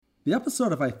The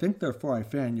episode of I Think Therefore I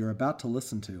Fan you're about to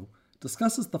listen to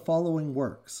discusses the following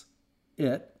works: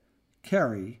 It,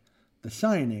 Carrie, The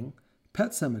Shining, Pet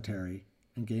Sematary,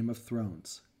 and Game of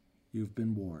Thrones. You've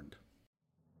been warned.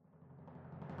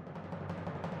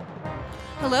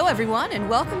 Hello, everyone, and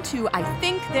welcome to I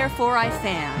Think Therefore I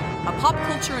Fan, a pop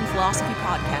culture and philosophy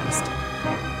podcast.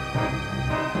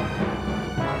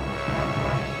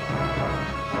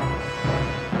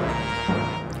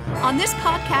 On this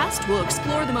podcast, we'll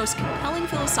explore the most compelling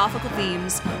philosophical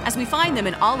themes as we find them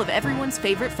in all of everyone's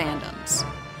favorite fandoms.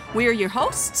 We are your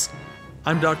hosts.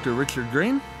 I'm Dr. Richard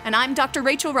Green. And I'm Dr.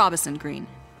 Rachel Robison Green.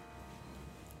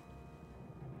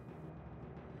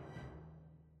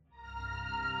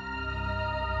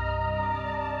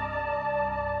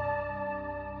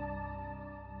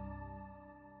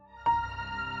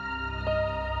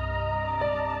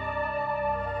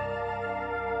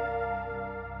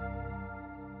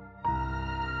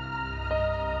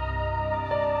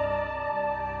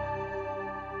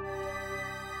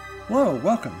 Hello,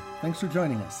 welcome. Thanks for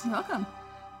joining us. Welcome.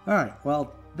 All right,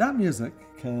 well, that music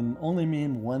can only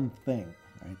mean one thing,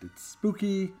 right? It's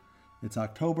spooky, it's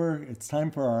October, it's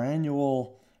time for our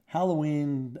annual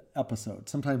Halloween episode.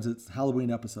 Sometimes it's Halloween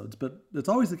episodes, but it's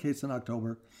always the case in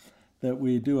October that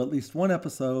we do at least one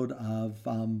episode of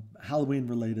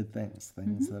Halloween-related things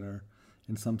that are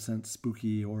in some sense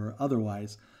spooky or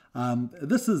otherwise.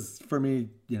 This is, for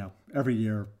me, every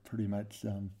year pretty much,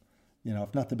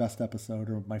 if not the best episode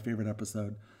or my favorite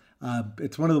episode.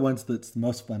 It's one of the ones that's the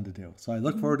most fun to do. So I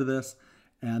look forward to this.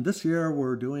 And this year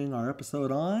we're doing our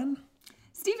episode on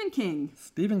Stephen King.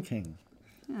 Stephen King.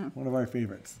 Yeah. One of our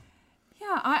favorites.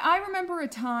 Yeah, I remember a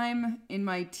time in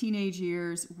my teenage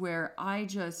years where I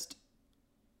just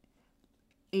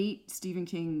ate Stephen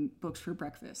King books for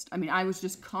breakfast. I mean, I was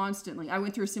just constantly, I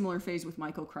went through a similar phase with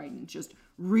Michael Crichton, just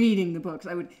reading the books.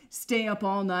 I would stay up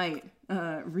all night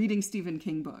reading Stephen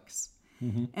King books.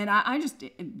 Mm-hmm. And I just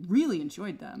really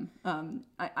enjoyed them.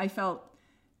 I felt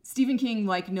Stephen King,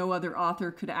 like no other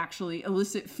author, could actually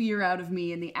elicit fear out of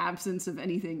me in the absence of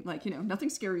anything, nothing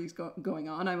scary is going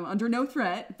on. I'm under no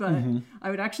threat, but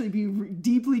I would actually be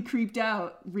deeply creeped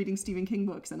out reading Stephen King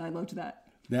books, and I loved that.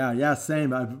 Yeah,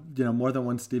 same. I've, more than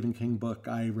one Stephen King book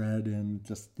I read in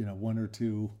just, one or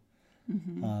two,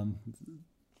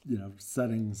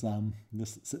 settings,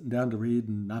 just sitting down to read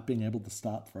and not being able to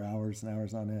stop for hours and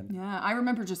hours on end. Yeah, I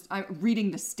remember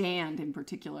reading The Stand in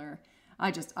particular.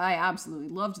 I absolutely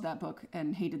loved that book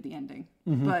and hated the ending.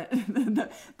 Mm-hmm. But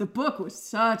the book was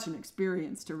such an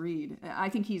experience to read. I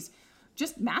think he's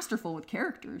just masterful with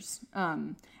characters.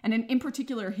 And in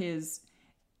particular, his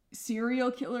serial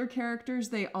killer characters,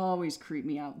 they always creep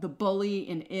me out. The bully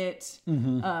in It.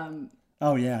 Mm-hmm.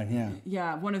 Oh yeah.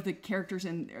 Yeah, one of the characters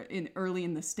in early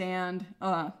in The Stand.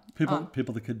 People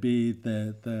that could be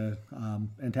the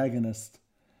antagonist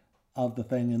of the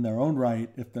thing in their own right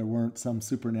if there weren't some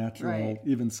supernatural,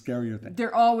 even scarier thing.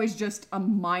 They're always just a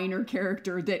minor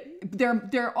character that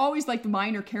they're always like the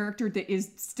minor character that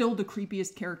is still the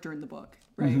creepiest character in the book,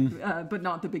 right? Mm-hmm. But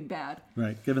not the big bad.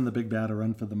 Right, giving the big bad a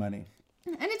run for the money.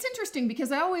 And it's interesting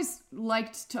because I always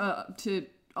liked to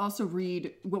also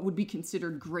read what would be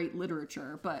considered great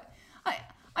literature, but I've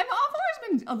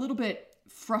always been a little bit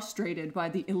frustrated by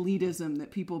the elitism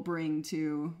that people bring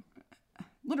to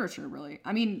literature, really.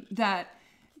 I mean, that,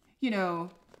 so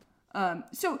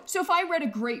if I read a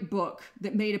great book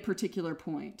that made a particular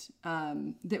point,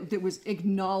 that was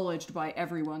acknowledged by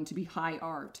everyone to be high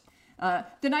art,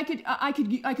 then I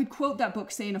could quote that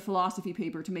book, say, in a philosophy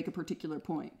paper to make a particular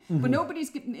point. Mm-hmm. But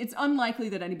it's unlikely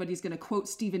that anybody's going to quote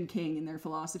Stephen King in their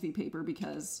philosophy paper,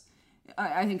 because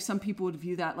I think some people would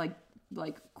view that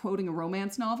like quoting a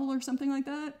romance novel or something like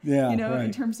that. Yeah, right.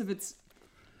 In terms of its...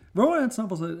 Romance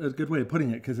novel's a good way of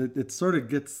putting it, because it sort of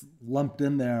gets lumped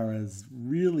in there as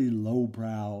really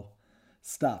lowbrow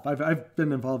stuff. I've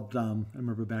been involved, I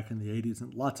remember back in the 80s,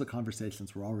 and lots of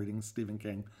conversations were all reading Stephen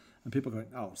King. And people going,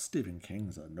 oh, Stephen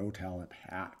King's a no-talent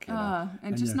hack.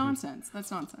 And just nonsense. That's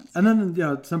nonsense. And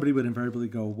then, somebody would invariably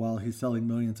go, well, he's selling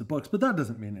millions of books. But that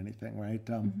doesn't mean anything, right?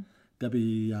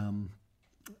 Debbie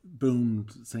Boone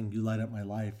saying, you light up my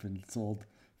life, and sold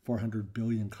 400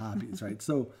 billion copies, right?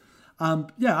 So,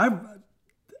 I've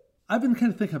been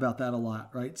kind of thinking about that a lot,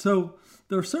 right? So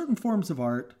there are certain forms of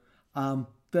art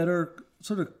that are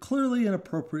sort of clearly and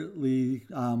appropriately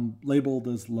labeled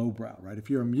as lowbrow, right? If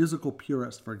you're a musical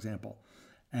purist, for example,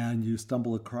 and you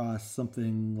stumble across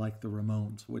something like the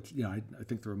Ramones, which, I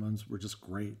think the Ramones were just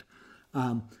great.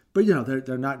 But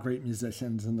they're not great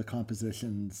musicians, and the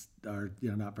compositions are,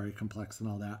 not very complex and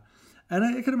all that. And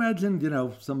I can imagine,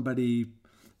 somebody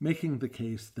making the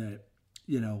case that,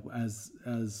 as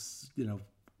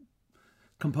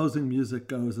composing music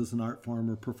goes as an art form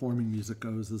or performing music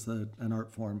goes as an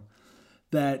art form,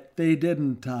 that they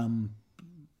didn't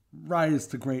rise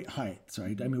to great heights,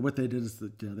 right? I mean, what they did is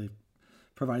that they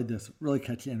provide this really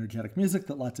catchy, energetic music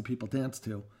that lots of people dance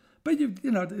to. But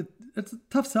it's a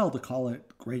tough sell to call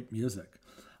it great music.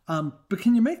 But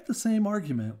can you make the same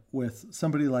argument with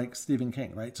somebody like Stephen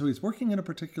King, right? So he's working in a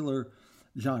particular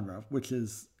genre, which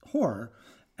is horror.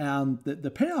 And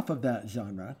the payoff of that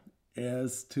genre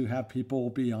is to have people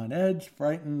be on edge,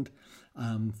 frightened,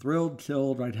 thrilled,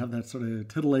 chilled, right? Have that sort of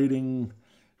titillating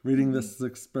reading this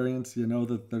experience,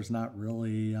 that there's not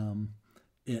really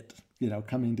it,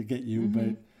 coming to get you,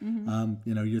 but,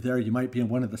 you're there. You might be in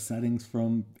one of the settings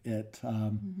from it,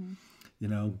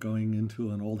 going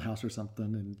into an old house or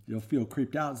something, and you'll feel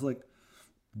creeped out. It's like,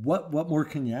 what more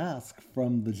can you ask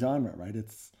from the genre, right?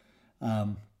 It's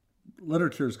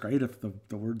literature is great if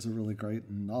the words are really great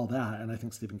and all that, and I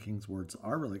think Stephen King's words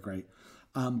are really great.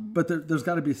 But there's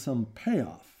got to be some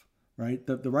payoff, right?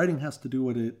 The writing has to do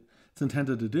what it's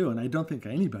intended to do, and I don't think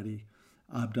anybody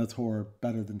does horror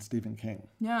better than Stephen King.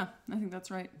 Yeah, I think that's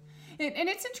right. And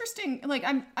it's interesting. Like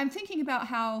I'm thinking about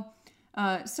how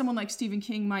someone like Stephen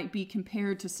King might be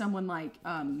compared to someone like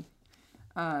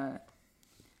Edgar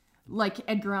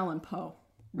Allan Poe.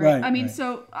 Right. I mean,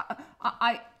 so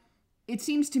it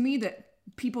seems to me that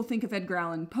people think of Edgar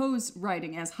Allan Poe's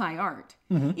writing as high art,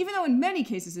 even though in many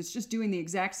cases it's just doing the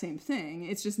exact same thing.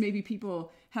 It's just maybe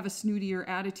people have a snootier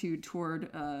attitude toward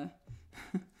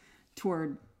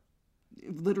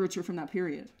literature from that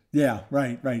period. Yeah,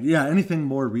 right. Yeah, anything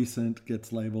more recent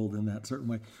gets labeled in that certain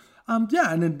way.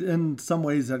 And in some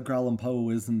ways, Edgar Allan Poe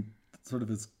isn't sort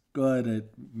of as good at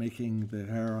making the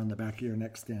hair on the back of your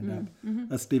neck stand up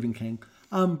as Stephen King.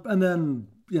 And then,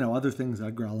 other things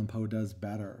Edgar Allan Poe does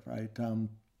better, right?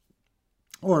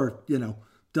 Or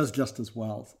does just as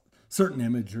well. Certain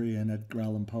imagery in Edgar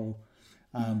Allan Poe,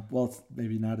 well, it's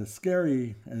maybe not as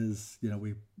scary as,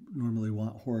 we normally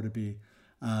want horror to be.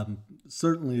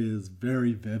 Certainly is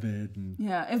very vivid and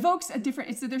evokes a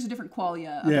different. There's a different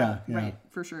qualia. Right,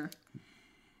 for sure.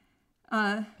 So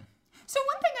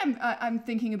one thing I'm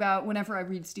thinking about whenever I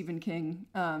read Stephen King.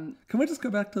 Can we just go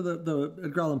back to the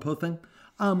Edgar Allan Poe thing?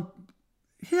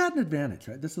 He had an advantage,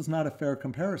 right? This is not a fair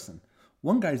comparison.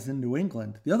 One guy's in New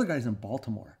England, the other guy's in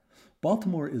Baltimore.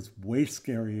 Baltimore is way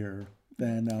scarier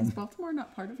than. Is Baltimore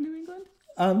not part of New England?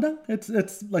 No,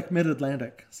 it's like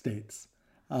mid-Atlantic states.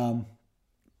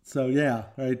 So yeah,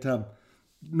 right.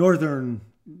 Northern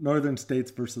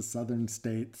states versus southern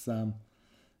states. Bad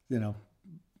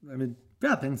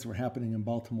things were happening in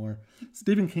Baltimore.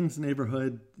 Stephen King's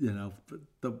neighborhood,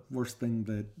 the worst thing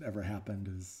that ever happened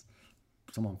is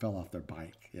someone fell off their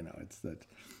bike.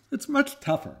 It's much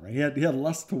tougher, right? He had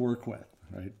less to work with,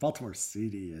 right? Baltimore's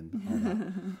seedy and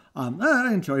all that.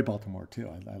 I enjoy Baltimore too.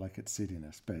 I like its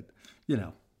seediness, but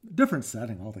different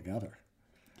setting altogether.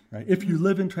 Right. If you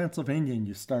live in Transylvania and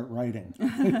you start writing,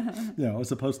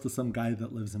 as opposed to some guy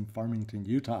that lives in Farmington,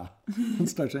 Utah, and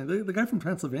starts writing, the guy from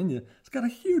Transylvania has got a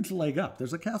huge leg up.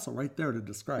 There's a castle right there to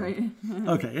describe. Right.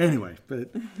 Okay. Anyway,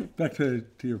 but back to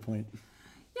your point.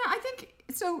 Yeah, I think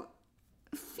so.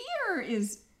 Fear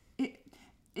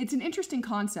it's an interesting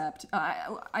concept.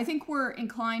 I think we're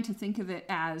inclined to think of it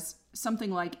as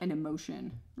something like an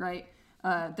emotion, right?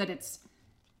 That it's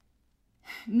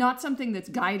not something that's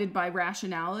guided by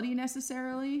rationality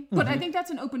necessarily, but I think that's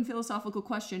an open philosophical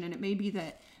question, and it may be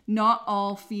that not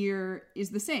all fear is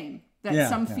the same. That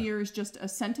some fear is just a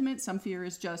sentiment, some fear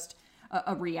is just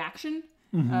a reaction,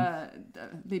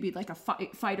 maybe like a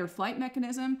fight or flight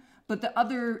mechanism, but the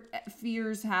other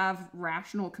fears have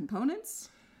rational components.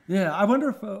 Yeah, I wonder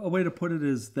if a way to put it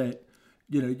is that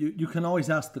you can always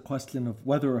ask the question of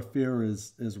whether a fear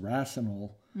is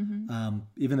rational.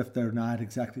 Even if they're not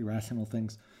exactly rational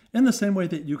things, in the same way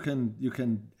that you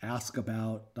can ask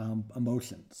about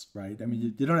emotions, right? I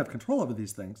mean, you don't have control over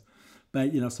these things,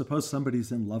 but suppose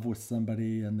somebody's in love with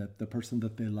somebody and that the person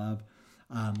that they love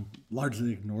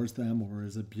largely ignores them or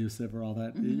is abusive or all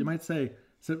that. You might say,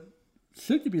 so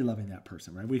should you be loving that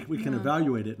person, right? We can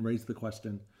evaluate it and raise the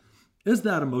question: is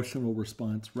that emotional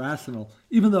response rational?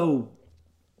 Even though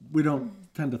we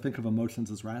don't tend to think of emotions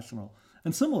as rational.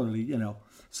 And similarly,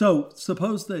 so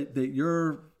suppose that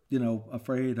you're,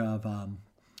 afraid of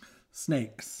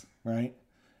snakes, right?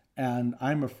 And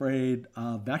I'm afraid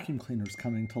of vacuum cleaners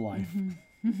coming to life.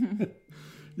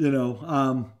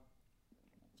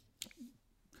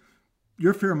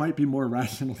 Your fear might be more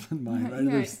rational than mine, right?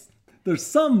 Yes. There's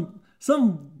some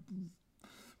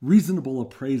reasonable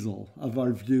appraisal of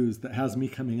our views that has me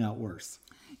coming out worse.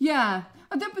 Yeah,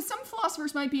 but some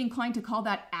philosophers might be inclined to call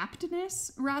that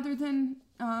aptness rather than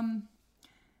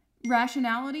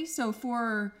rationality. So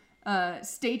for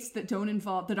states that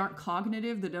aren't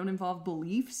cognitive, that don't involve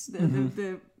beliefs,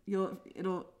 in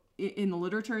the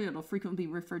literature it'll frequently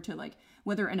be referred to like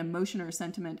whether an emotion or a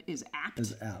sentiment is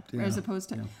apt, yeah. as opposed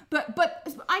to. Yeah. But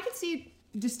I could see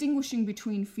distinguishing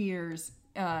between fears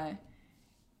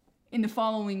in the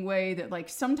following way, that like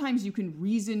sometimes you can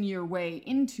reason your way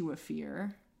into a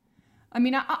fear. I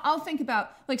mean, I'll think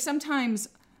about, like, sometimes,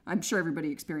 I'm sure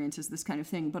everybody experiences this kind of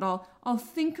thing, but I'll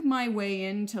think my way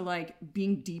into like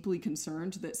being deeply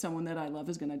concerned that someone that I love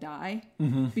is going to die,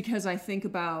 because I think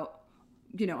about,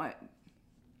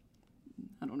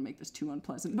 I don't want to make this too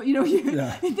unpleasant, but you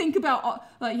think about,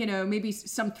 maybe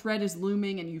some threat is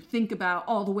looming, and you think about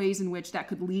all the ways in which that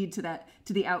could lead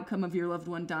to the outcome of your loved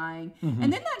one dying,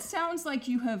 and then that sounds like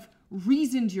you have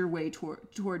reasoned your way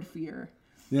toward fear.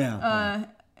 Yeah.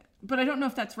 But I don't know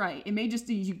if that's right. It may just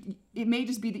be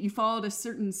that you followed a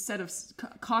certain set of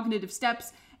cognitive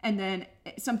steps, and then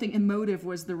something emotive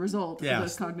was the result of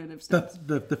those cognitive steps.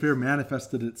 The fear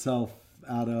manifested itself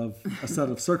out of a set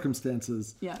of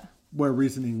circumstances. Yeah. Where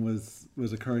reasoning was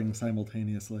occurring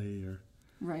simultaneously, or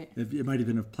right. It might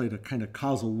even have played a kind of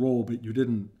causal role, but you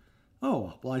didn't.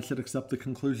 Oh, well, I should accept the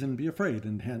conclusion, be afraid,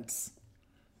 and hence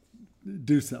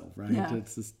do so. Right? Yeah.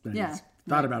 It's just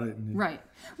thought about it. Right.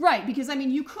 Because I mean,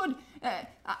 you could.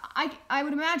 I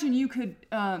would imagine you could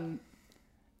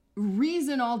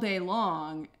reason all day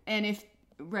long, and if.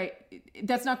 Right,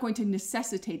 that's not going to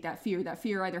necessitate that fear. That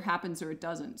fear either happens or it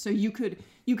doesn't. So you could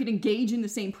engage in the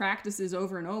same practices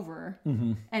over and over,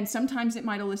 and sometimes it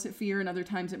might elicit fear, and other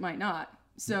times it might not.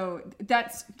 So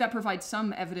that provides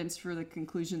some evidence for the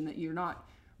conclusion that you're not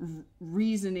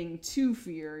reasoning to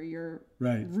fear. You're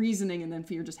reasoning, and then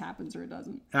fear just happens or it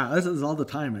doesn't. Yeah, this is all the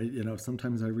time.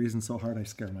 Sometimes I reason so hard I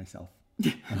scare myself.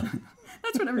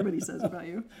 That's what everybody says about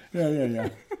you. Yeah.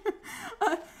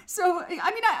 So,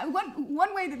 I mean,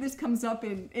 one way that this comes up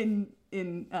in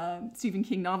Stephen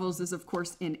King novels is, of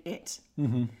course, in It.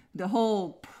 Mm-hmm. The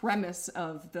whole premise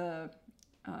of the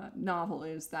novel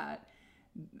is that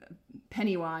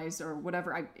Pennywise, or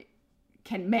whatever,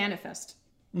 can manifest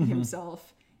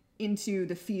himself into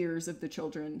the fears of the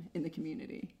children in the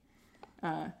community.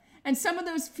 And some of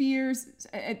those fears,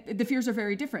 the fears are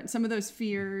very different. Some of those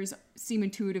fears seem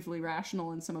intuitively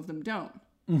rational, and some of them don't.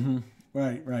 Mm-hmm.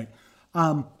 Right.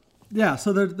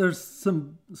 So there's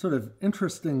some sort of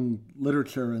interesting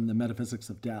literature in the metaphysics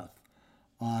of death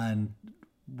on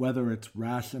whether it's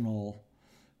rational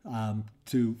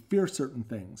to fear certain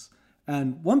things.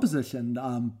 And one position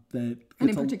that... And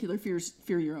in particular,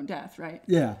 fear your own death, right?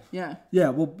 Yeah.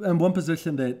 Well, and one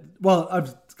position that... Well, I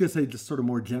was going to say just sort of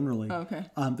more generally,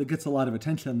 that gets a lot of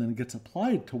attention and gets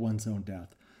applied to one's own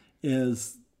death,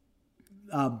 is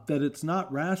that it's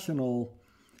not rational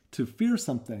to fear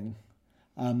something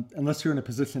unless you're in a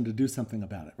position to do something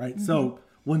about it, right? Mm-hmm. So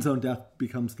one's own death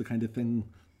becomes the kind of thing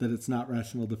that it's not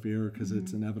rational to fear because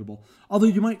it's inevitable. Although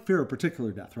you might fear a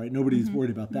particular death, right? Nobody's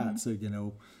worried about that. So, if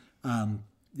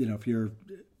you're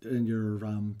in your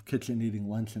kitchen eating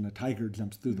lunch and a tiger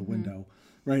jumps through the window,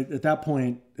 right? At that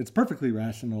point, it's perfectly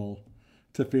rational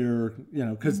to fear,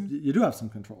 because you do have some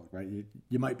control, right?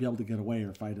 You might be able to get away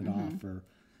or fight it off, or,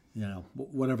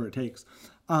 whatever it takes.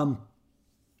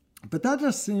 But that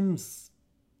just seems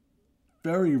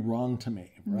very wrong to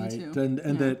me, right? Me too.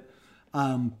 And that,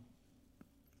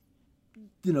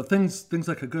 things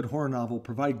like a good horror novel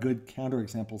provide good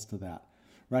counterexamples to that,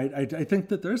 right? I think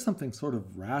that there's something sort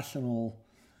of rational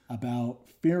about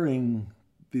fearing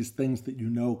these things that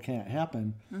can't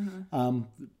happen,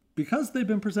 because they've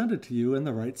been presented to you in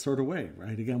the right sort of way,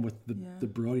 right? Again, with the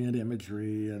brilliant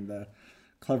imagery and the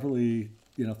cleverly,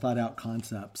 thought out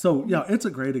concept. So, it's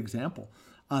a great example.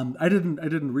 I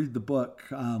didn't read the book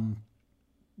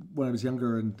when I was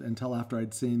younger until after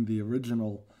I'd seen the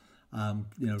original,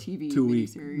 TV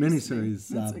 2-week miniseries.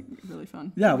 That's really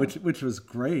fun. Yeah, which was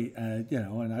great.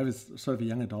 And I was sort of a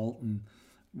young adult and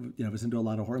was into a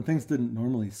lot of horror, and things didn't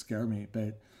normally scare me,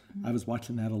 but I was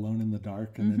watching that alone in the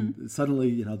dark, and then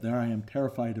suddenly there I am,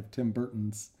 terrified of Tim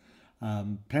Burton's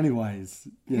Pennywise.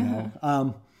 And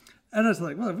I was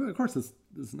like, well, of course this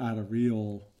is not a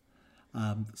real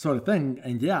sort of thing,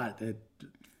 and yet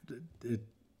it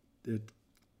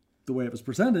the way it was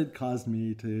presented caused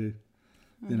me to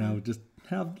just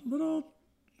have little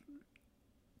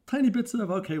tiny bits of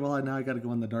now I got to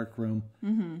go in the dark room.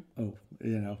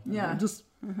 Just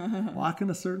walking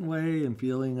a certain way and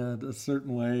feeling a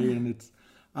certain way, and it's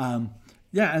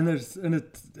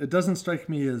it doesn't strike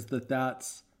me as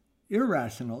that's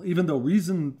irrational, even though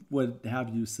reason would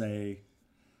have you say,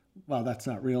 well, that's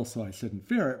not real, so I shouldn't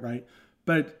fear it, right?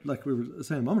 But like we were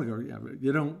saying a moment ago,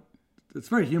 you don't it's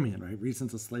very human, right?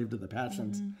 Reason's a slave to the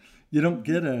passions. You don't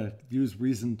get to use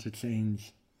reason to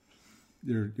change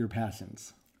your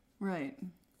passions. Right.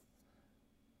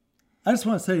 I just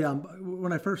want to say,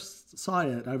 when I first saw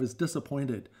it, I was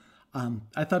disappointed.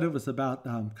 I thought it was about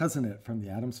Cousin It from the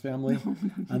Addams Family.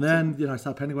 And then, I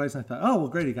saw Pennywise and I thought, oh, well,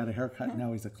 great, he got a haircut and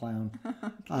now he's a clown.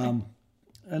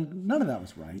 And none of that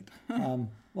was right.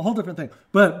 A whole different thing.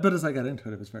 But as I got into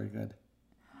it, it was very good.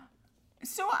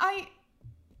 So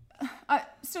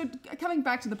so coming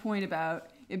back to the point about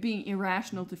it being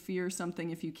irrational to fear something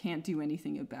if you can't do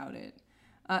anything about it.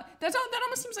 That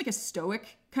almost seems like a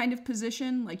stoic kind of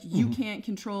position. Like you can't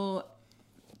control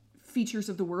features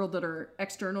of the world that are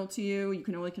external to you. You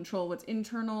can only control what's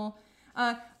internal.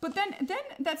 But then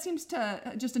that seems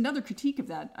to just another critique of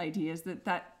that idea is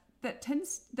that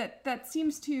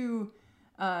seems to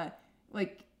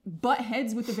like butt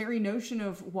heads with the very notion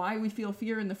of why we feel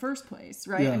fear in the first place,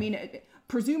 right? Yeah. I mean,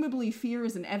 presumably fear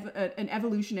is an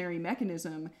evolutionary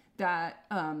mechanism that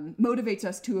motivates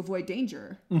us to avoid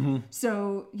danger.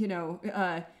 So,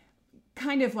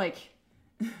 kind of like,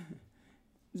 I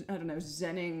don't know,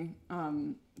 zenning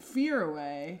fear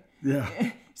away.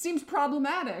 Yeah. Seems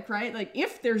problematic, right? Like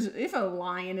if a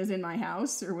lion is in my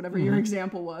house or whatever your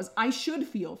example was, I should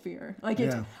feel fear. Like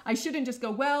I shouldn't just go,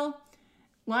 well,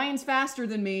 lion's faster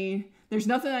than me. There's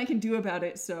nothing I can do about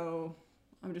it. So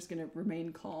I'm just going to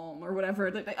remain calm or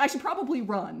whatever. I should probably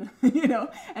run,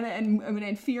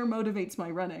 and fear motivates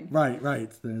my running. Right.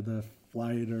 The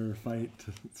flight or fight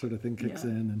sort of thing kicks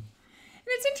in. And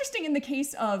it's interesting in the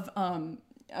case of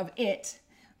it,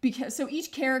 because so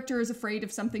each character is afraid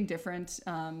of something different,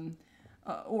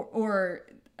 or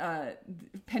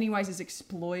Pennywise is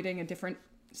exploiting a different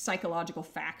psychological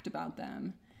fact about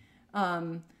them.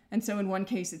 And so in one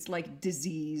case it's like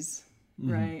disease,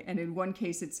 right? And in one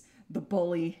case it's the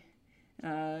bully.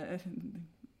 One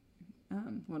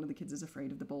of the kids is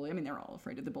afraid of the bully. I mean, they're all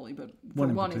afraid of the bully, but for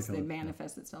one is it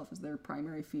manifests itself as their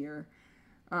primary fear.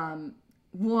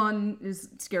 One is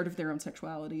scared of their own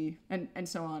sexuality, and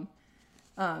so on,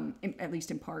 at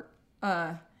least in part.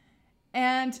 So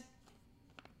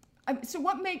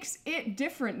what makes it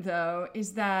different, though,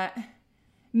 is that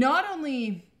not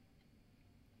only,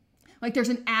 like, there's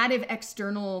an added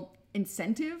external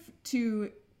incentive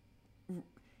to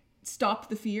stop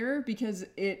the fear, because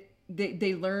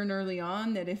they learn early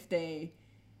on that if they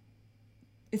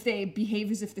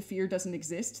behave as if the fear doesn't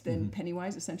exist, then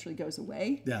Pennywise essentially goes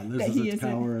away. Yeah, loses its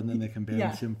power, and then they can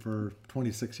banish him for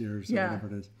 26 years or whatever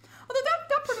it is. Although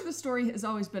that part of the story has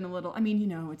always been a little, I mean,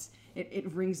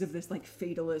 it rings of this like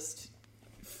fatalist,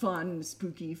 fun,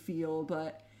 spooky feel,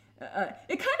 but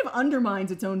it kind of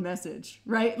undermines its own message,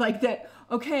 right? Like that,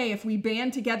 okay, if we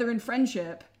band together in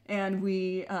friendship and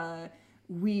we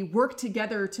work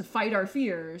together to fight our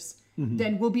fears,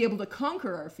 then we'll be able to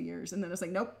conquer our fears. And then it's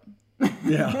like, nope.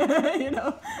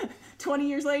 Yeah. 20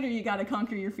 years later, you got to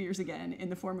conquer your fears again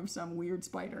in the form of some weird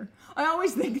spider. I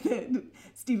always think that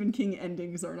Stephen King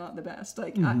endings are not the best.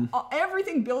 Like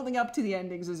everything building up to the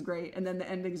endings is great, and then the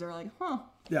endings are like, huh.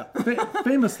 Yeah.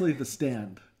 Famously, The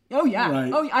Stand. Oh yeah.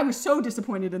 Right. Oh, I was so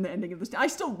disappointed in the ending of The Stand. I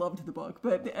still loved the book,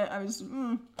 but I was.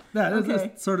 Okay.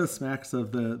 It sort of smacks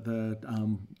of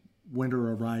the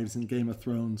winter arrives in Game of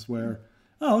Thrones, where.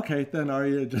 Oh, okay. Then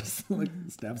Arya just like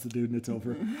stabs the dude and it's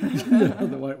over.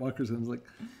 The White Walkers and it's like,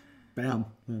 bam.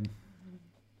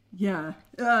 Yeah.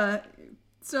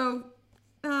 So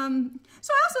I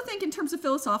also think in terms of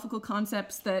philosophical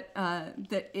concepts that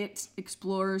it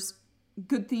explores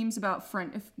good themes about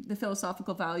the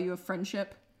philosophical value of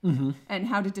friendship and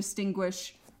how to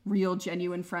distinguish real,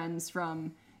 genuine friends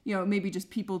from maybe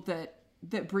just people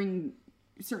that bring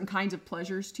certain kinds of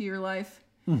pleasures to your life.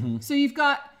 So you've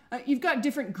got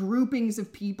different groupings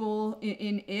of people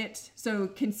in it. So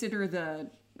consider the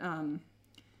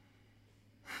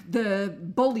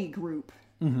bully group.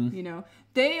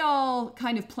 They all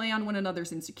kind of play on one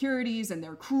another's insecurities, and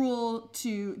they're cruel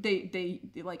to they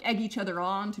like egg each other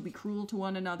on to be cruel to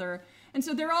one another. And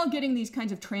so they're all getting these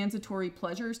kinds of transitory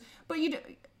pleasures, but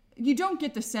you don't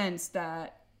get the sense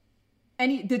that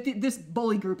this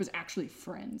bully group is actually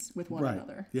friends with one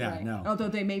another. Yeah, right? no. Although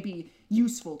they may be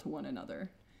useful to one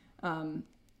another.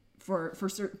 For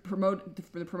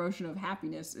the promotion of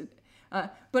happiness,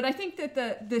 but I think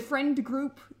that the friend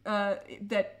group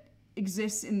that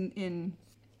exists in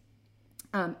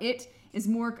it is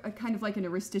more kind of like an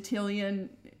Aristotelian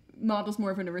models, more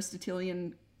of an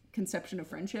Aristotelian conception of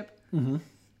friendship,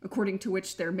 according to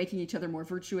which they're making each other more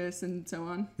virtuous and so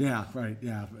on. Yeah, right.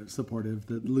 Yeah, supportive.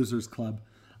 The Losers Club.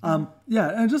 And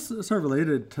just sort of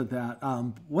related to that,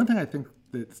 one thing I think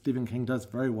that Stephen King does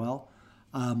very well,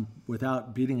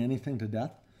 without beating anything to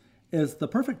death, is the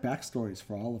perfect backstories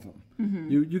for all of them.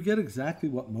 You get exactly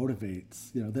what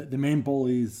motivates. The main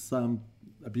bully's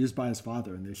abused by his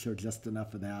father, and they show just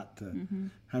enough of that to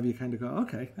have you kind of go,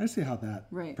 okay, I see how that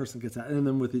person gets at. And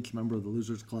then with each member of the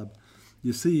Losers Club,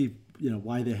 you see,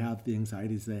 why they have the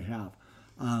anxieties they have.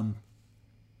 And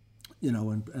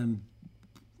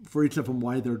for each of them,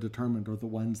 why they're determined, or the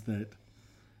ones that,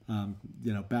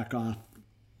 back off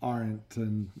aren't,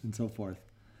 and so forth.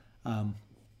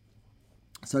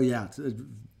 So yeah,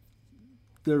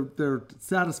 they're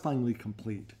satisfyingly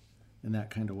complete in that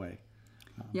kind of way.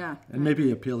 And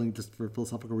maybe appealing just for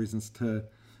philosophical reasons to,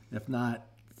 if not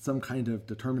some kind of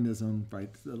determinism,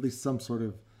 right, at least some sort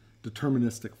of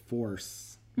deterministic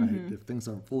force, right? If things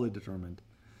aren't fully determined,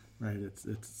 right? It's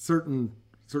certain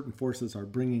forces are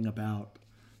bringing about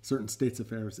certain states of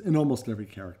affairs in almost every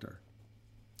character.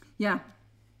 Yeah.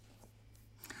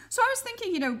 So I was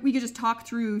thinking, we could just talk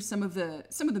through some of the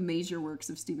major works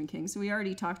of Stephen King. So we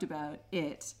already talked about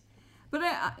it, but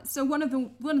so one of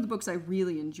the books I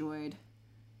really enjoyed,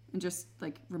 and just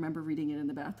remember reading it in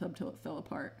the bathtub till it fell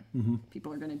apart.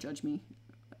 People are going to judge me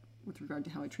with regard to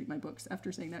how I treat my books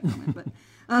after saying that comment, but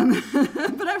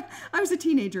I was a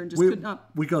teenager and just could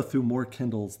not. We go through more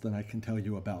Kindles than I can tell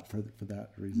you about for that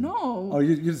reason. No. Oh,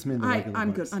 you just mean the regular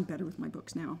I'm books. good. I'm better with my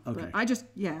books now. Okay. But I just,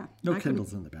 No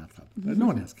Kindles in the bathtub. No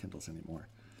one has Kindles anymore.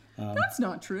 That's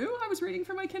not true. I was reading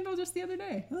from my Kindle just the other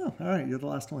day. Oh, all right. You're the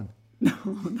last one. No,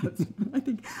 I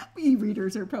think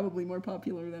e-readers are probably more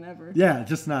popular than ever. Yeah, you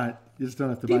just don't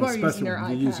have to People buy a are special using their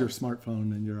one. You use your iPads.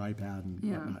 smartphone and your iPad and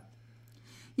whatnot.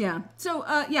 Yeah. So,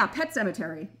 Pet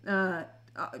Sematary.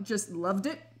 Just loved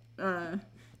it.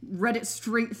 Read it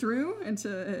straight through and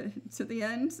to the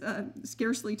end,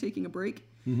 scarcely taking a break.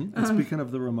 And speaking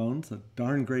of the Ramones, a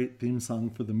darn great theme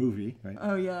song for the movie, right?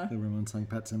 Oh, yeah. The Ramones song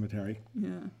Pet Sematary.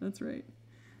 Yeah, that's right.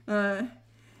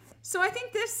 So I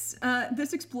think this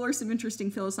explores some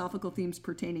interesting philosophical themes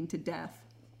pertaining to death.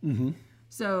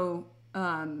 So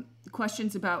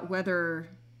questions about whether,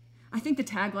 I think the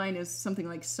tagline is something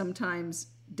like "sometimes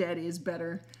dead is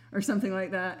better" or something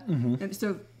like that. And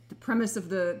so the premise of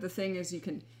the thing is you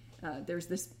can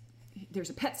there's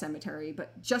a pet cemetery,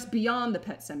 but just beyond the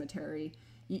pet cemetery,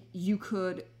 you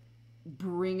could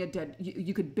bring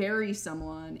you could bury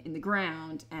someone in the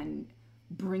ground and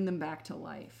bring them back to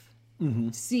life.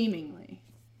 Seemingly.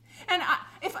 And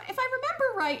if I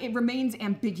remember right, it remains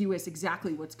ambiguous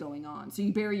exactly what's going on. So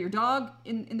you bury your dog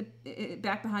in the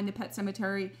back behind the pet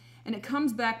cemetery, and it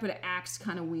comes back, but it acts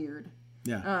kind of weird.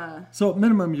 Yeah. So at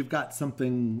minimum, you've got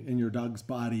something in your dog's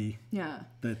body. Yeah.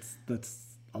 That's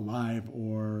alive,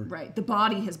 or right. The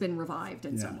body has been revived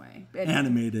in some way,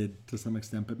 animated to some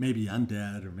extent, but maybe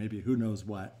undead, or maybe who knows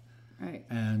what. Right.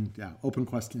 And open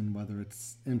question whether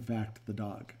it's in fact the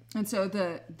dog. And so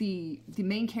the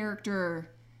main character,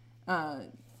 the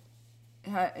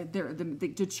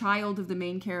child of the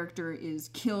main character is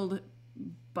killed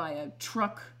by a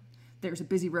truck. There's a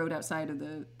busy road outside of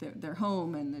their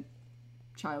home, and the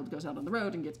child goes out on the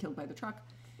road and gets killed by the truck.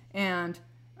 And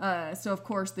so of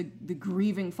course the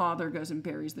grieving father goes and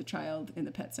buries the child in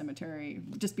the pet cemetery,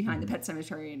 just behind the pet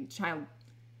cemetery, and the child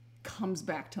comes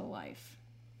back to life.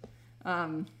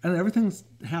 And everything's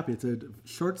happy. It's a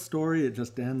short story. It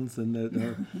just ends, and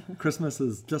the Christmas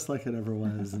is just like it ever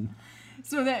was. And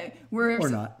so that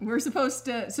we're supposed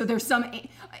to. So there's some.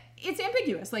 It's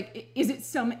ambiguous. Like, is it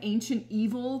some ancient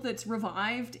evil that's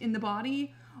revived in the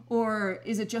body, or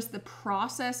is it just the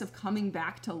process of coming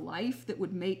back to life that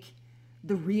would make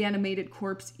the reanimated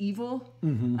corpse evil,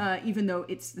 even though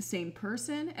it's the same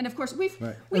person? And of course,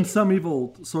 and some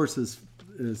evil sources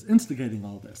is instigating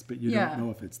all this, but you don't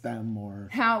know if it's them or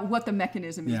what the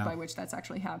mechanism is by which that's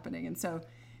actually happening. And so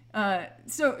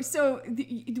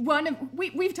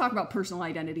we've talked about personal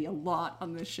identity a lot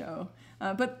on this show,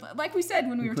 but like we said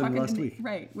when we were talking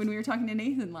when we were talking to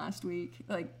Nathan last week,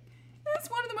 like, that's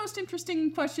one of the most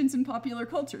interesting questions in popular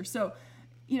culture. So,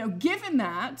 given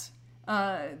that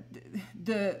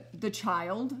the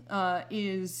child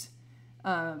has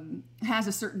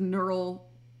a certain neural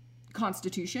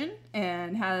constitution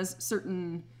and has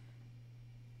certain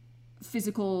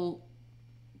physical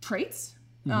traits,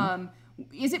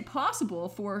 is it possible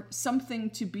for something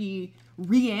to be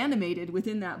reanimated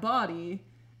within that body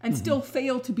and still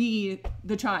fail to be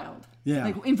the child?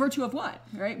 Like, in virtue of what,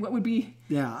 right? What would be?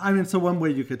 Yeah, I mean, so one way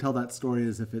you could tell that story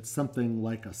is if it's something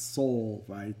like a soul,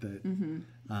 right? That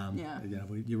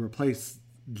you replace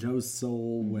Joe's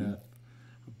soul with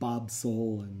Bob's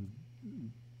soul, and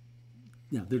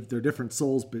they're different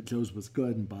souls, but Joe's was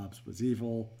good and Bob's was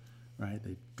evil, right?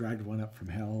 They dragged one up from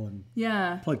hell and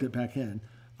plugged it back in.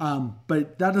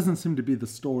 But that doesn't seem to be the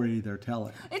story they're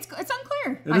telling. It's unclear.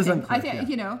 unclear. It is think. unclear. I think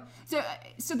you know.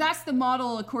 So that's the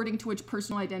model according to which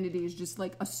personal identity is just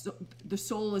like the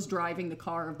soul is driving the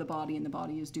car of the body, and the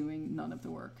body is doing none of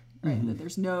the work. Right. That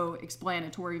there's no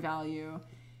explanatory value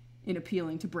in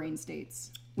appealing to brain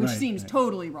states, which seems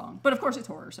totally wrong. But of course, it's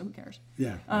horror, so who cares?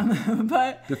 Yeah.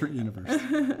 But different universe.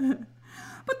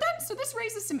 But then, so this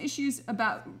raises some issues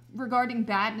regarding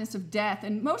badness of death,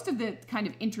 and most of the kind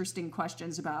of interesting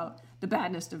questions about the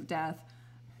badness of death,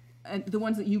 the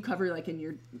ones that you cover, like in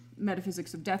your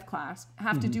metaphysics of death class,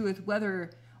 have to do with whether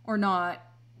or not,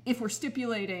 if we're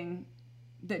stipulating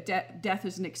that death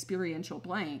is an experiential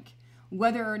blank,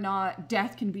 whether or not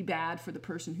death can be bad for the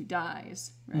person who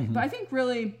dies. Right? But I think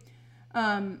really,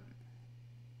 the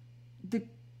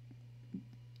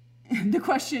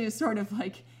question is sort of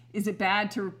like, is it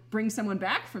bad to bring someone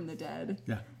back from the dead?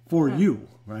 Yeah. For you,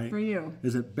 right? For you.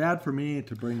 Is it bad for me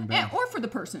to bring back? Yeah, or for the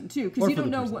person, too, because you don't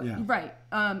know what... Yeah. Right.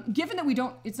 Given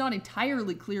that it's not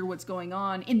entirely clear what's going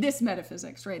on in this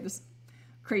metaphysics, right? This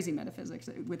crazy metaphysics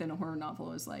within a horror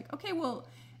novel is like, okay, well,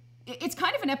 it's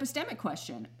kind of an epistemic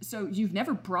question. So you've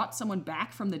never brought someone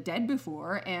back from the dead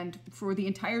before, and for the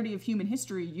entirety of human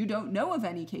history, you don't know of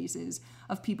any cases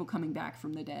of people coming back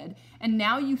from the dead. And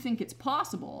now you think it's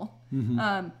possible,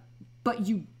 but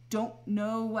you don't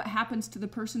know what happens to the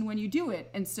person when you do it.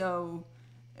 And so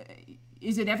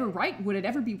is it ever right? Would it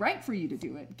ever be right for you to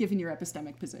do it, given your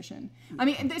epistemic position? I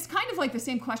mean, it's kind of like the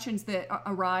same questions that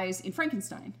arise in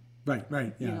Frankenstein. Right. Yeah,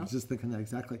 you know? I was just thinking that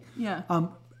exactly. Yeah.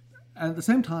 At the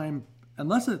same time,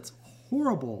 unless it's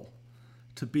horrible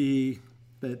to be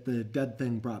the dead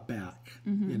thing brought back,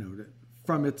 you know,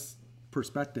 from its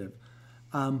perspective,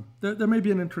 there may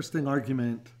be an interesting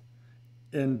argument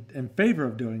in favor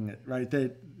of doing it, right?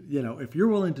 That, you know, if you're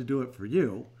willing to do it for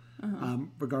you,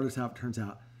 regardless of how it turns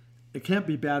out, it can't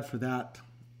be bad for that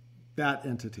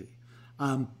entity.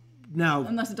 Now,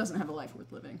 unless it doesn't have a life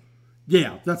worth living.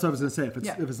 Yeah, that's what I was going to say.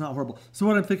 If it's not horrible. So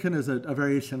what I'm thinking is a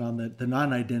variation on the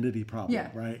non-identity problem,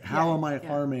 right? How am I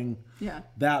harming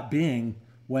that being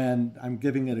when I'm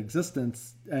giving it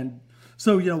existence? And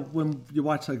so, you know, when you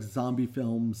watch like zombie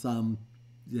films,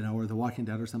 you know, or The Walking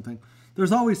Dead or something,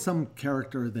 there's always some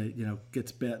character that, you know,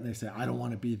 gets bit and they say, I don't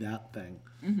want to be that thing.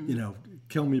 You know,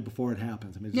 kill me before it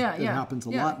happens. I mean, it happens a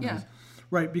lot.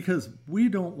 Right, because we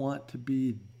don't want to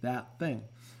be that thing.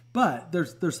 But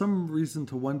there's some reason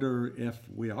to wonder if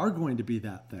we are going to be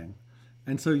that thing.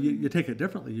 And so you take it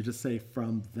differently. You just say,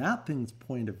 from that thing's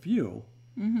point of view,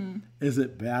 is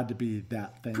it bad to be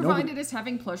that thing? Provided it's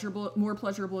having more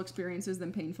pleasurable experiences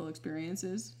than painful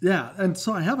experiences. Yeah, and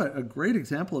so I have a great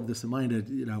example of this in mind,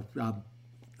 you know,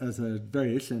 as a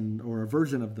variation or a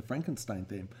version of the Frankenstein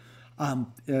theme.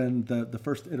 In the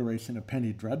first iteration of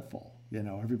Penny Dreadful, you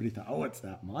know, everybody thought, oh, it's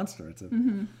that monster. It's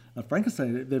a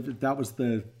Frankenstein. That was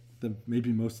the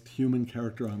maybe most human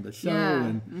character on the show,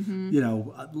 and you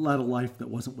know, led a life that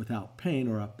wasn't without pain,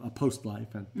 or a post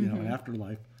life, and you know, an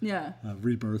afterlife,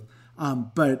 rebirth,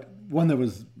 but one that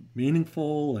was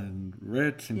meaningful and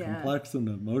rich and complex and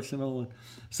emotional.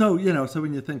 So you know, so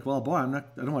when you think, well, boy, I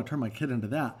don't want to turn my kid into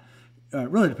that. It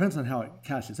really depends on how it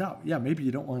cashes out. Yeah, maybe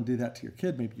you don't want to do that to your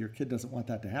kid. Maybe your kid doesn't want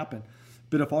that to happen.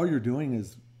 But if all you're doing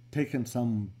is taking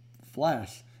some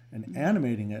flesh and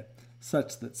animating it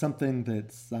such that something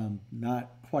that's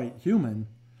not quite human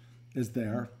is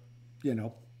there, you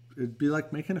know, it'd be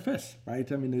like making a fish,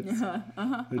 right? I mean,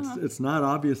 it's not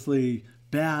obviously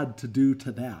bad to do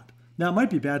to that. Now, it might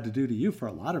be bad to do to you for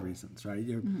a lot of reasons, right?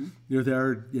 You're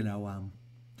there, you know,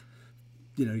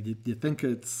 you think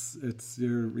it's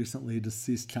your recently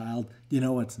deceased child. You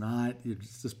know, it's not.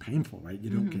 It's just painful, right? You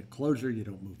don't get closure. You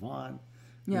don't move on.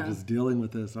 You're just dealing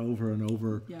with this over and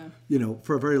over, you know,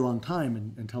 for a very long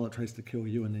time until it tries to kill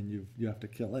you, and then you have to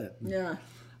kill it.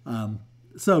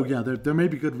 So, yeah, there may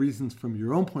be good reasons from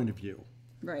your own point of view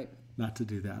not to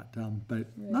do that.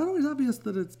 But not always obvious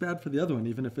that it's bad for the other one,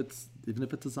 even if it's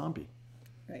a zombie.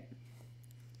 Right.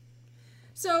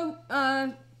 So,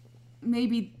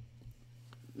 maybe...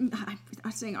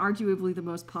 I'm saying arguably the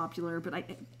most popular, but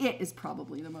it is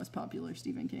probably the most popular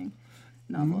Stephen King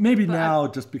novel. Maybe now,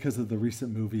 just because of the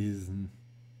recent movies and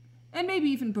maybe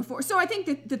even before. So I think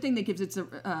that the thing that gives it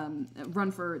a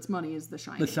run for its money is The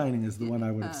Shining. The Shining is the one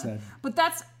I would have said. But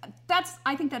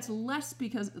I think that's less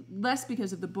because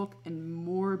of the book and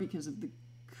more because of the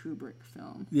Kubrick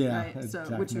film. Yeah, right? So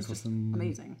Jack which Nicholson, was just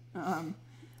amazing.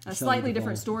 A slightly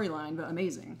different storyline, but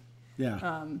amazing.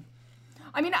 Yeah.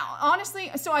 I mean, honestly,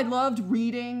 so I loved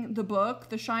reading the book,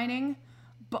 The Shining,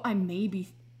 but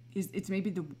it's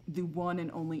maybe the one and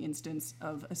only instance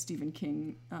of a Stephen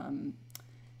King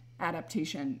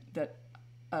adaptation that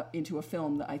into a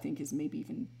film that I think is maybe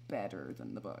even better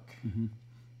than the book.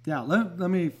 Yeah, let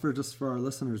me, for our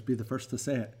listeners, be the first to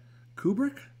say it.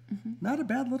 Kubrick, not a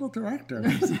bad little director.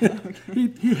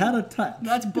 he had a touch.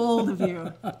 That's bold of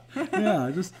you.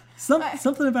 Yeah, just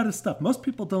something about his stuff. Most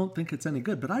people don't think it's any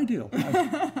good, but I do.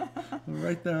 I'm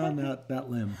right there on that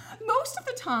limb. Most of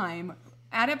the time,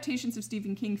 adaptations of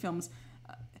Stephen King films,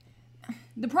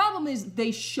 the problem is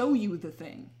they show you the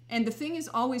thing. And the thing is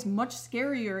always much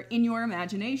scarier in your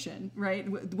imagination, right?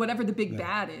 Whatever the big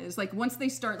bad is. Like, once they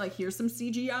start, like, here's some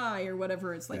CGI or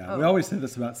whatever, it's like, We always say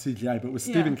this about CGI, but with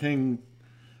Stephen King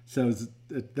shows,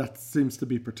 that seems to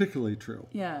be particularly true.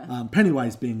 Yeah.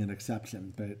 Pennywise being an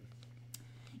exception, but...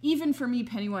 Even for me,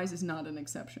 Pennywise is not an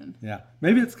exception. Yeah.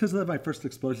 Maybe it's because my first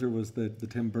exposure was the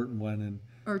Tim Burton one.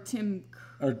 Or Tim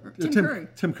Curry.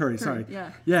 Tim Curry, sorry.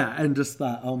 Yeah. Yeah, and just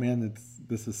thought, oh man,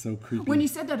 this is so creepy. When you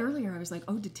said that earlier, I was like,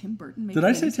 oh, did Tim Burton make Did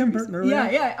I say Tim Burton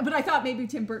earlier? Yeah, but I thought maybe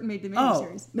Tim Burton made the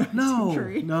miniseries. No, Tim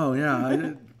Curry. No,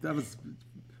 yeah. That was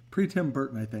pre-Tim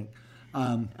Burton, I think,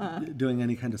 doing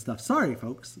any kind of stuff. Sorry,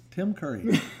 folks. Tim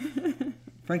Curry.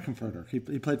 Frankenfurter. He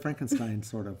played Frankenstein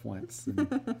sort of once.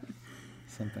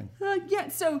 Something.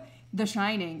 So The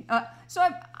Shining. So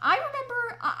I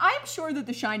remember, I'm sure that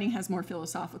The Shining has more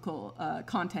philosophical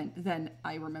content than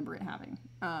I remember it having.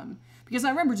 Because I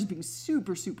remember just being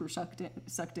super, super sucked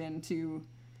in to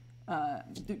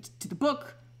the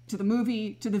book, to the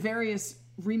movie, to the various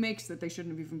remakes that they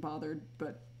shouldn't have even bothered,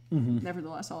 but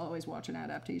nevertheless, I'll always watch an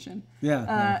adaptation.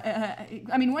 Yeah.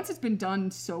 I mean, once it's been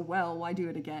done so well, why do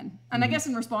it again? And I guess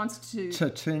in response to...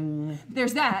 Cha-ching.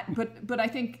 There's that, but I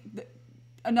think...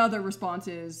 Another response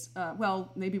is,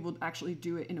 well, maybe we'll actually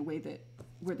do it in a way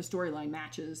where the storyline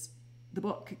matches the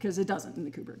book, because it doesn't in the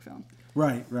Kubrick film.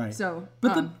 Right. So,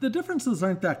 but the differences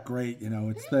aren't that great,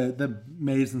 It's the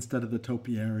maze instead of the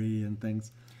topiary and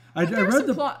things. I read some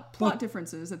the plot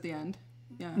differences at the end.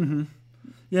 Yeah. Mm-hmm.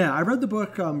 Yeah, I read the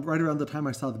book right around the time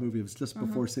I saw the movie. It was just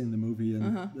before seeing the movie,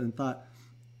 and thought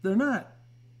they're not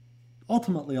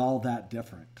ultimately all that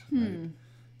different. Right?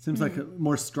 Seems like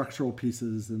more structural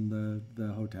pieces in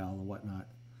the hotel and whatnot.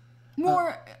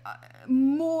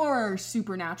 More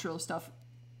supernatural stuff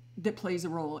that plays a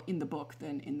role in the book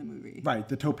than in the movie. Right,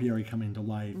 the topiary coming to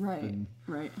life.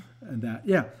 Right. And that.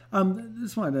 Yeah.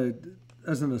 Just wanted to,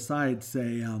 as an aside,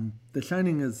 say The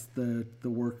Shining is the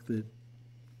work that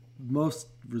most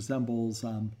resembles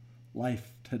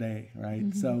life today, right?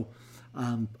 Mm-hmm. So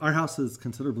our house is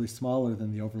considerably smaller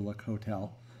than the Overlook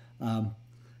Hotel.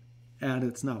 And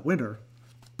it's not winter,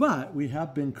 but we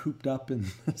have been cooped up in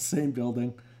the same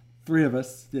building, three of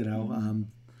us,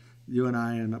 you and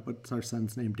I, and what's our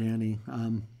son's name, Danny.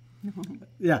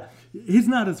 Yeah, he's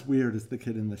not as weird as the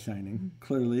kid in The Shining,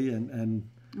 clearly, and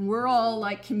we're all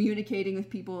like communicating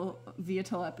with people via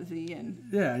telepathy, and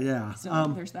yeah.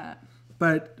 So there's that.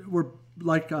 But we're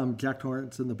like Jack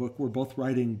Torrance in the book. We're both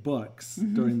writing books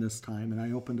during this time, and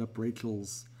I opened up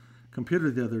Rachel's computer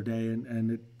the other day,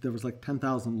 and there was like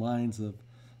 10,000 lines of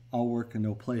all work and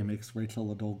no play makes Rachel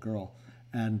a dull girl.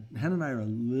 And Hannah and I are a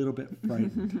little bit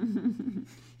frightened.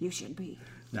 You should be.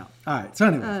 No. All right. So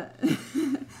anyway.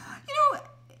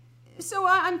 So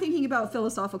I'm thinking about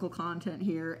philosophical content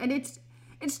here, and it's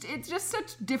just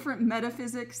such different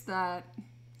metaphysics that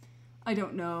I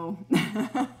don't know.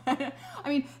 I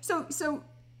mean, so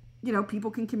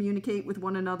people can communicate with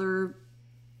one another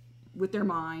with their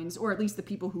minds, or at least the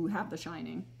people who have the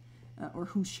shining, or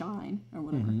who shine, or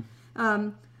whatever.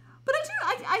 But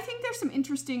I think there's some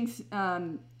interesting,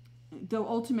 though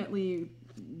ultimately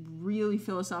really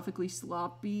philosophically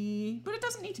sloppy, but it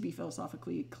doesn't need to be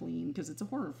philosophically clean because it's a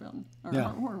horror film, or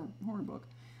a horror book.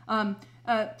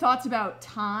 Thoughts about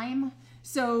time.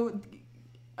 So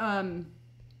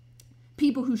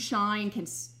people who shine can,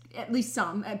 at least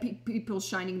some, people's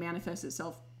shining manifests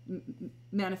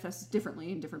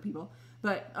differently in different people,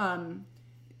 but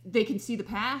they can see the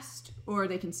past or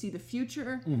they can see the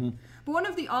future. But one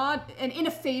of the odd, and in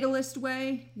a fatalist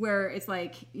way, where it's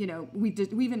like, we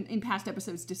even in past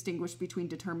episodes distinguished between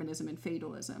determinism and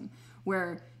fatalism,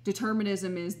 where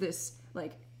determinism is this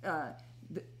like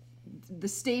the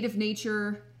state of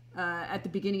nature at the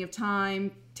beginning of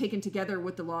time taken together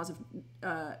with the laws of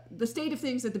the state of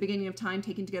things at the beginning of time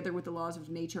taken together with the laws of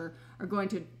nature are going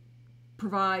to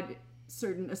provide a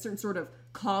certain sort of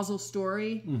causal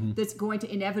story that's going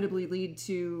to inevitably lead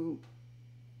to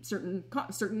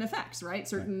certain effects,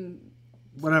 right?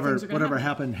 Whatever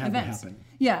happened had events. to happen.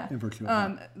 Yeah. In virtue of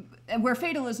that. And where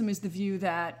fatalism is the view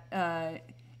that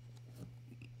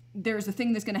there's a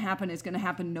thing that's going to happen, it's going to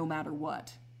happen no matter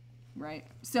what, right?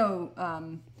 So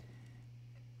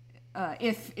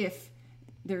if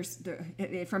there's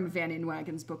from Van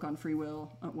Inwagen's book on free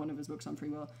will, one of his books on free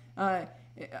will,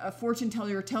 a fortune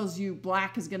teller tells you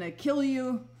black is going to kill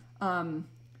you,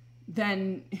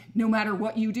 then no matter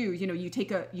what you do, you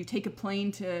take a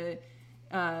plane to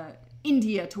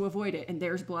India to avoid it, and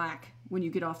there's black when you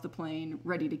get off the plane,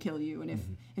 ready to kill you. And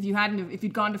if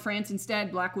you'd gone to France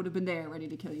instead, black would have been there, ready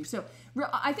to kill you. So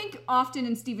I think often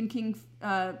in Stephen King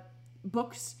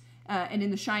books, and in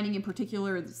The Shining in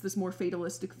particular, it's this more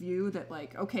fatalistic view that,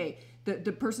 like, okay,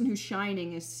 the person who's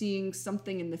shining is seeing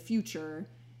something in the future,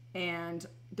 and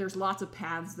there's lots of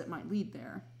paths that might lead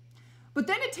there. But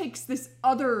then it takes this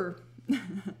other,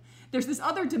 there's this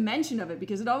other dimension of it,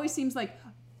 because it always seems like,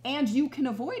 and you can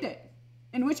avoid it.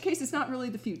 In which case, it's not really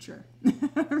the future,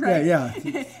 right? Yeah.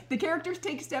 The characters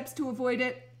take steps to avoid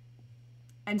it.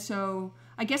 And so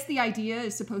I guess the idea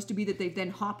is supposed to be that they've then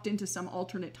hopped into some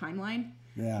alternate timeline.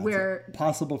 Yeah. Where it's a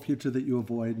possible future that you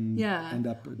avoid and end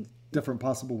up in a different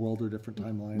possible world or different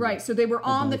timeline. Right. So they were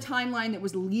on the timeline that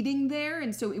was leading there.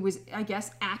 And so it was, I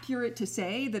guess, accurate to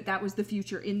say that was the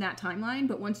future in that timeline.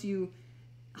 But once you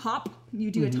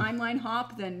you do a timeline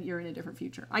hop, then you're in a different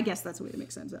future. I guess that's the way to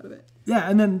make sense out of it. Yeah,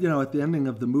 and then, at the ending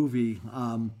of the movie,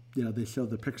 they show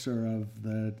the picture of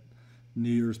the New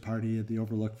Year's party at the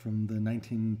Overlook from the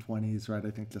 1920s, right?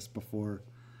 I think just before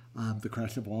the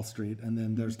crash of Wall Street. And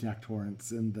then there's Jack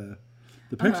Torrance in the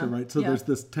picture, right? So there's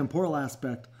this temporal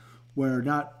aspect where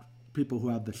not people who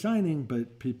have The Shining,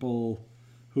 but people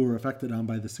who are affected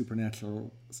by the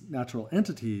natural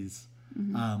entities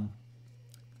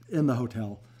in the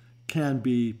hotel can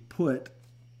be put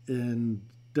in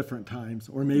different times,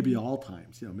 or maybe all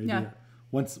times.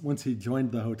 Once he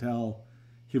joined the hotel,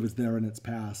 he was there in its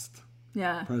past,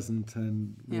 present,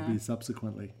 and maybe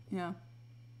subsequently. Yeah.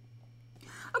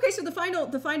 Okay, so the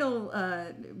final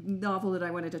novel that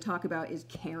I wanted to talk about is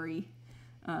Carrie,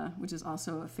 which is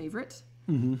also a favorite.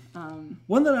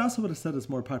 One that I also would have said is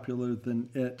more popular than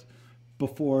it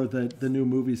before the new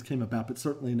movies came about, but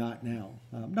certainly not now.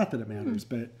 Not that it matters,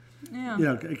 but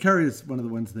Carrie is one of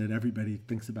the ones that everybody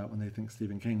thinks about when they think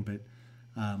Stephen King.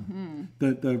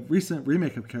 But the recent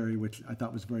remake of Carrie, which I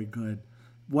thought was very good,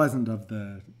 wasn't of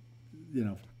the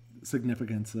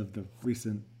significance of the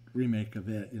recent remake of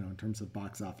it, in terms of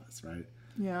box office, right?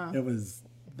 Yeah. It was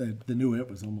the new It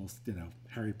was almost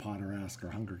Harry Potter-esque or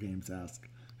Hunger Games-esque.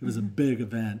 It was a big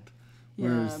event.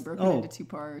 Broken into two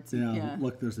parts. Yeah,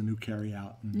 look, there's a new Carrie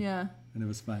out. And it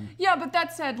was fun. Yeah, but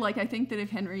that said, I think that if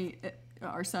Henry,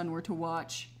 our son, were to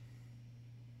watch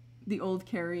the old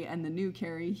Carrie and the new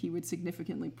Carrie, he would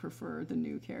significantly prefer the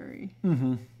new Carrie.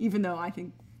 Even though I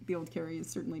think the old Carrie is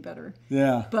certainly better.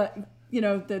 Yeah. But,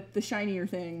 the shinier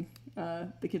thing,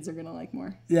 the kids are going to like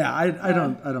more. Yeah, I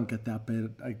don't get that, but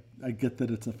I get that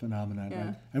it's a phenomenon.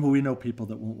 Yeah. I mean, we know people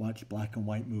that won't watch black and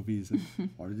white movies. And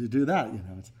why did you do that?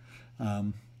 It's,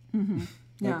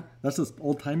 that's just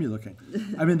old-timey looking.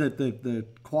 I mean, the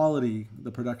quality,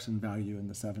 the production value in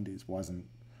the 70s wasn't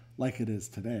like it is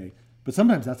today. But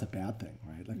sometimes that's a bad thing,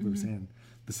 right? Like we were saying,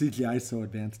 the CGI is so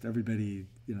advanced, everybody,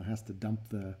 has to dump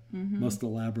the most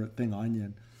elaborate thing on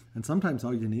you. And sometimes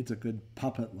all you need is a good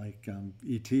puppet like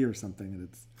E.T. or something, and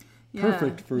it's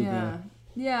perfect for the...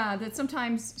 Yeah, that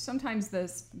sometimes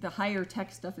the higher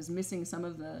tech stuff is missing some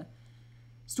of the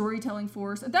storytelling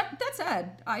force. That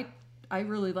said, I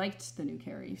really liked the new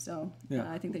Carrie, so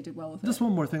I think they did well with it. Just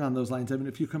one more thing on those lines. I mean,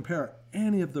 if you compare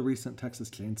any of the recent Texas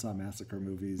Chainsaw Massacre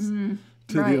movies to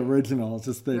the original, it's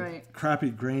just the crappy,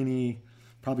 grainy,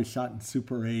 probably shot in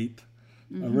Super 8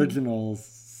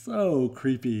 originals, so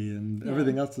creepy, and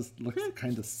everything else just looks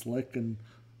kind of slick and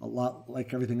a lot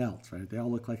like everything else, right? They all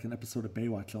look like an episode of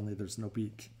Baywatch, only there's no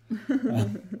beach.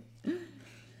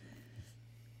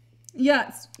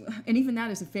 Yes, and even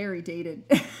that is very dated.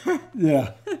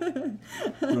 Yeah.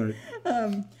 Right.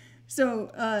 The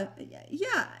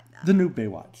new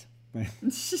Baywatch, right?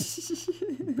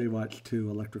 Baywatch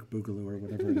 2, Electric Boogaloo, or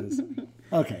whatever it is.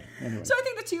 Okay, anyway. So I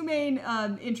think the two main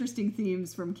interesting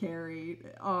themes from Carrie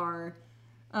are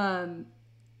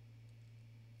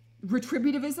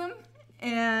retributivism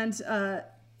and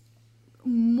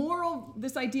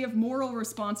this idea of moral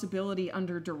responsibility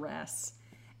under duress.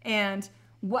 And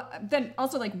what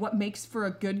makes for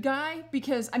a good guy?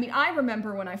 Because, I mean, I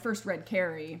remember when I first read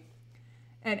Carrie,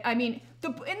 and I mean,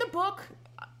 in the book,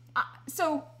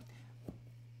 so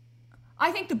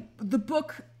I think the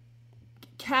book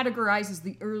categorizes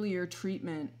the earlier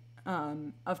treatment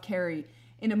of Carrie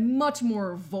in a much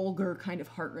more vulgar, kind of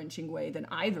heart-wrenching way than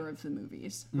either of the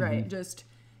movies, right? Just,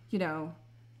 and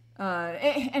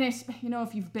it's,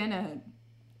 if you've been a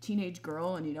teenage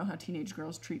girl and you know how teenage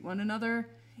girls treat one another,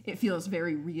 it feels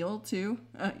very real too.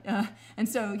 And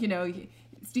so,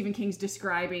 Stephen King's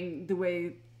describing the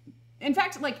way, in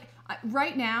fact,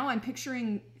 right now I'm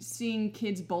picturing seeing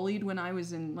kids bullied when I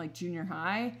was in like junior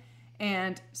high,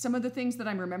 and some of the things that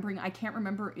I'm remembering, I can't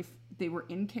remember if they were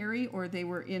in Carrie or they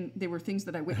were things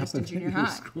that I witnessed in junior high.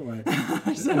 School,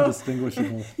 right? So,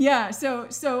 indistinguishable. Yeah. So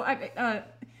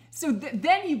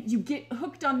then you get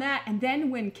hooked on that, and then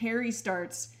when Carrie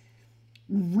starts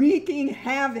wreaking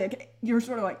havoc, you're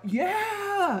sort of like,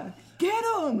 yeah, get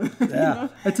him. Yeah,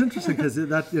 it's interesting because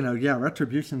that,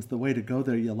 retribution's the way to go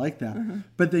there. You like that,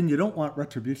 but then you don't want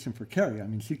retribution for Carrie. I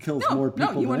mean, she kills more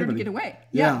people. No, you than want her to anybody. get away.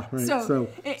 Yeah, right. So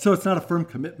it's not a firm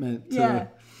commitment to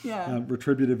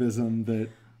retributivism that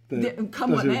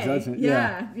come what may. Judgment.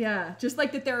 Yeah. Just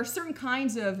like that, there are certain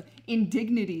kinds of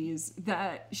indignities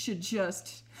that should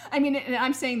just. I mean, and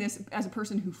I'm saying this as a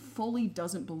person who fully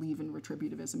doesn't believe in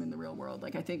retributivism in the real world.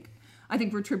 Like, I think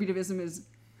retributivism is.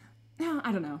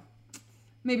 I don't know.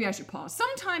 Maybe I should pause.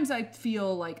 Sometimes I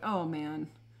feel like, oh man,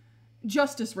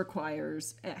 justice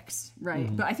requires X, right?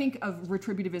 Mm-hmm. But I think of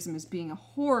retributivism as being a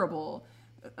horrible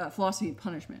philosophy of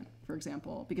punishment, for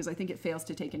example, because I think it fails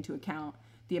to take into account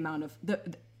the amount of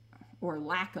or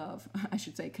lack of, I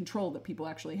should say, control that people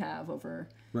actually have over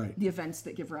the events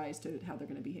that give rise to how they're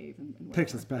going to behave. And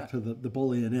takes us back to the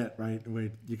bully in it, right?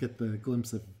 Where you get the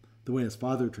glimpse of the way his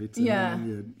father treats him. Yeah.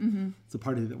 And it's a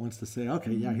party that wants to say,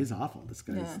 okay, he's awful. This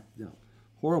guy's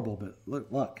horrible, but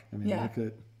look. I mean, look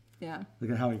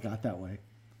at how he got that way.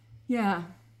 Yeah.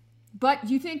 But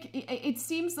you think it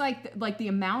seems like the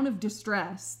amount of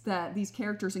distress that these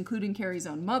characters, including Carrie's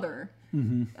own mother,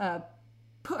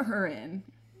 put her in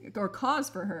or cause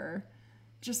for her,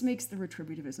 just makes the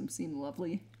retributivism seem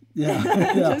lovely. Yeah,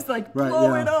 just like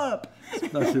blow it up,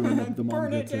 especially when the mom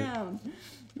burn it gets down.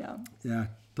 Yeah,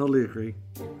 totally agree.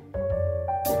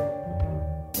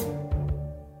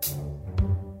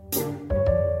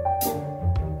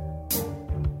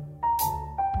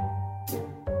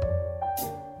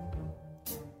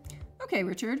 Okay,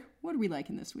 Richard, what are we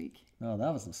liking this week? Oh,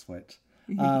 that was a switch.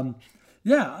 All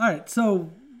right.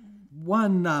 So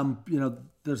one,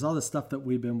 there's all this stuff that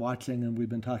we've been watching and we've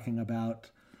been talking about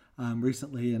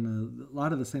recently, and a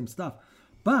lot of the same stuff.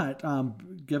 But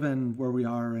given where we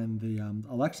are in the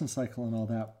election cycle and all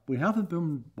that, we haven't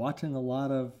been watching a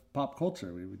lot of pop culture.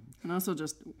 And also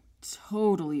just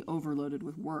totally overloaded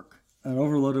with work. And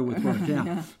overloaded with work,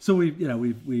 yeah. So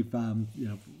we've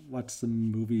watched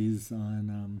some movies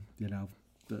on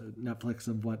the Netflix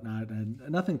and whatnot, and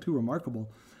nothing too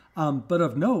remarkable. But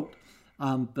of note,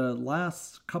 the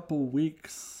last couple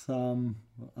weeks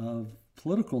of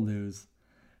political news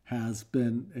has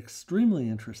been extremely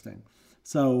interesting.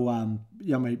 So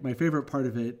my favorite part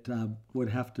of it would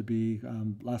have to be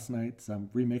last night's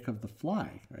remake of The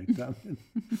Fly, right?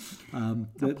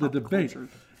 The debate. Culture.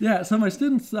 Yeah, so my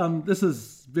students, this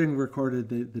is being recorded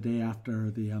the day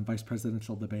after the vice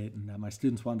presidential debate, and my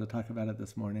students wanted to talk about it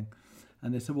this morning.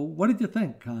 And they said, well, what did you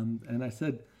think? And I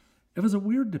said, it was a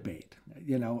weird debate.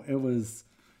 It was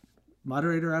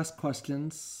moderator asked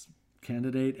questions,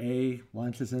 candidate A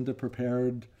launches into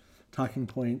prepared talking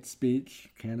point speech,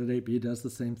 candidate B does the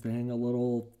same thing, a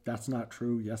little, that's not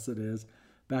true, yes it is,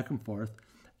 back and forth.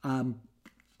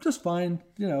 Just fine,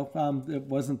 it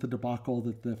wasn't the debacle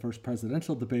that the first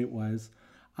presidential debate was.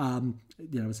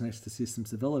 It was nice to see some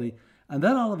civility. And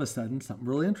then all of a sudden, something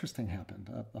really interesting happened.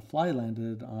 A fly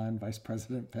landed on Vice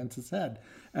President Pence's head.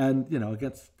 And,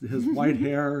 against his white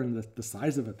hair and the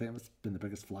size of it, it must have been the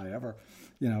biggest fly ever.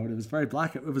 It was very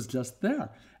black. It was just there.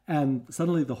 And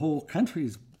suddenly the whole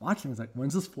country's watching. It's like,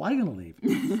 when's this fly going to leave?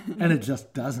 And it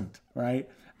just doesn't, right?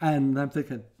 And I'm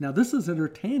thinking, now this is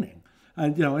entertaining.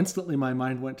 And, instantly my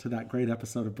mind went to that great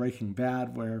episode of Breaking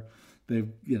Bad where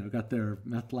they've, got their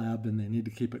meth lab and they need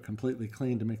to keep it completely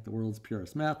clean to make the world's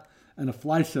purest meth. And a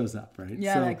fly shows up, right?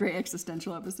 Yeah, that great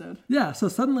existential episode. Yeah, so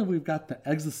suddenly we've got the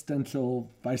existential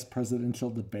vice presidential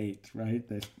debate, right?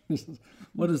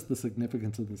 What is the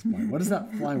significance of this fly? What does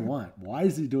that fly want? Why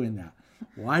is he doing that?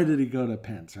 Why did he go to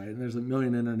Pence, right? And there's a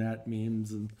million internet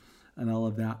memes and all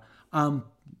of that.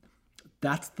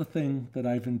 That's the thing that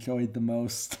I've enjoyed the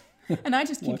most. And I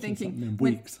just keep thinking,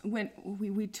 when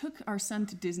we took our son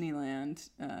to Disneyland,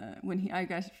 when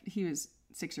he was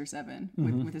 6 or 7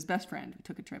 with his best friend. We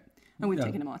took a trip. And we've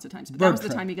taken him lots of times. But that was the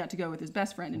time he got to go with his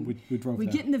best friend. And we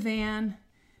get in the van,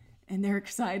 and they're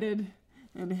excited.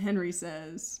 And Henry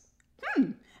says,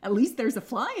 at least there's a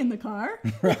fly in the car.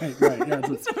 Right. Yeah,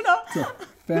 it's a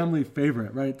family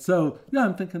favorite, right? So,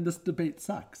 I'm thinking this debate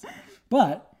sucks.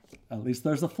 But at least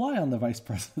there's a fly on the vice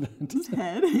president's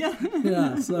head.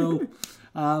 Yeah, so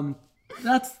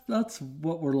that's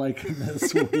what we're liking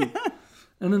this week.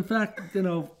 And in fact,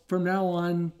 from now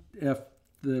on, if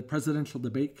the Presidential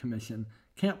Debate Commission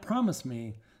can't promise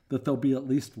me that there'll be at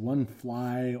least one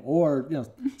fly or,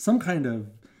 some kind of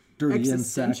dirty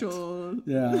insect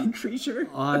creature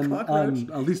on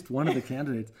at least one of the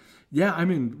candidates. Yeah, I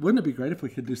mean, wouldn't it be great if we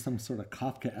could do some sort of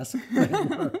Kafkaesque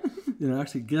thing where,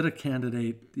 actually get a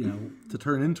candidate, to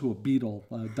turn into a beetle,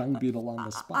 a dung beetle on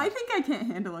the spot. I think I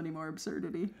can't handle any more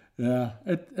absurdity. Yeah,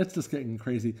 it's just getting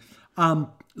crazy.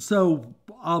 So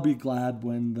I'll be glad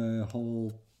when the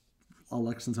whole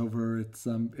election's over. It's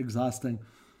exhausting.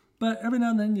 But every now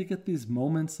and then you get these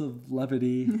moments of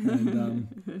levity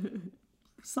and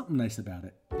something nice about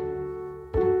it.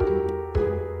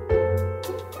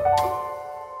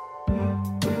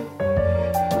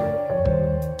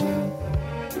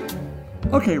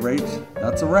 Okay, Rach,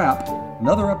 that's a wrap.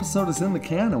 Another episode is in the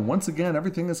can, and once again,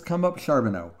 everything has come up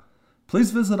Charbonneau.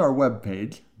 Please visit our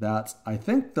webpage, that's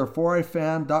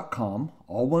ithinktherefore-ifan.com,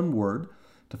 all one word,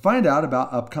 to find out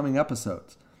about upcoming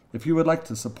episodes. If you would like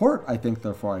to support I Think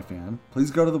Therefore I Fan,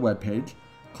 please go to the webpage,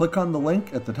 click on the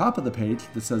link at the top of the page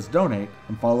that says donate,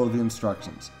 and follow the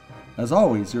instructions. As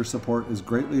always, your support is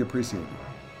greatly appreciated.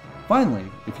 Finally,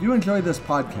 if you enjoy this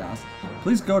podcast,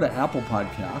 please go to Apple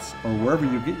Podcasts or wherever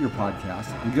you get your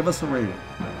podcasts and give us a rating.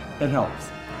 It helps.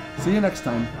 See you next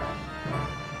time.